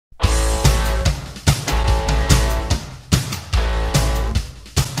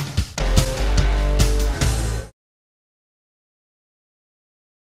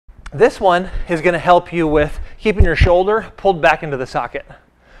This one is going to help you with keeping your shoulder pulled back into the socket.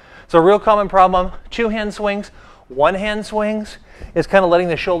 So a real common problem, 2-hand swings, 1-hand swings, is kind of letting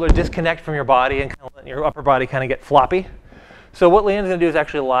the shoulder disconnect from your body and kind of letting your upper body kind of get floppy. So what Leanne's going to do is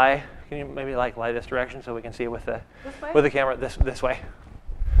actually lie. Can you maybe like lie this direction so we can see with the camera this way?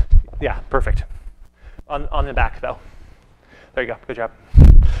 Yeah, perfect. On the back though. There you go. Good job.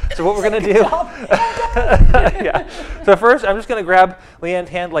 So what we're going to do, yeah. So first, I'm just going to grab Leanne's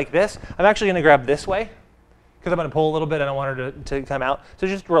hand like this. I'm actually going to grab this way because I'm going to pull a little bit. I don't want her to come out. So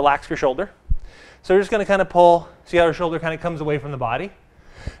just relax your shoulder. So we're just going to kind of pull. See how her shoulder kind of comes away from the body?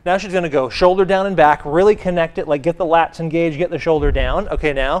 Now she's going to go shoulder down and back, really connect it, like get the lats engaged, get the shoulder down.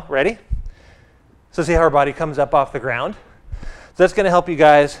 Okay, now, ready? So see how her body comes up off the ground? So that's going to help you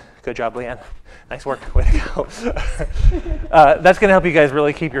guys. Good job, Leanne. Nice work. Way to go. That's going to help you guys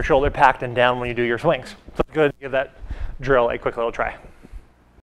really keep your shoulder packed and down when you do your swings. So go ahead and give that drill a quick little try.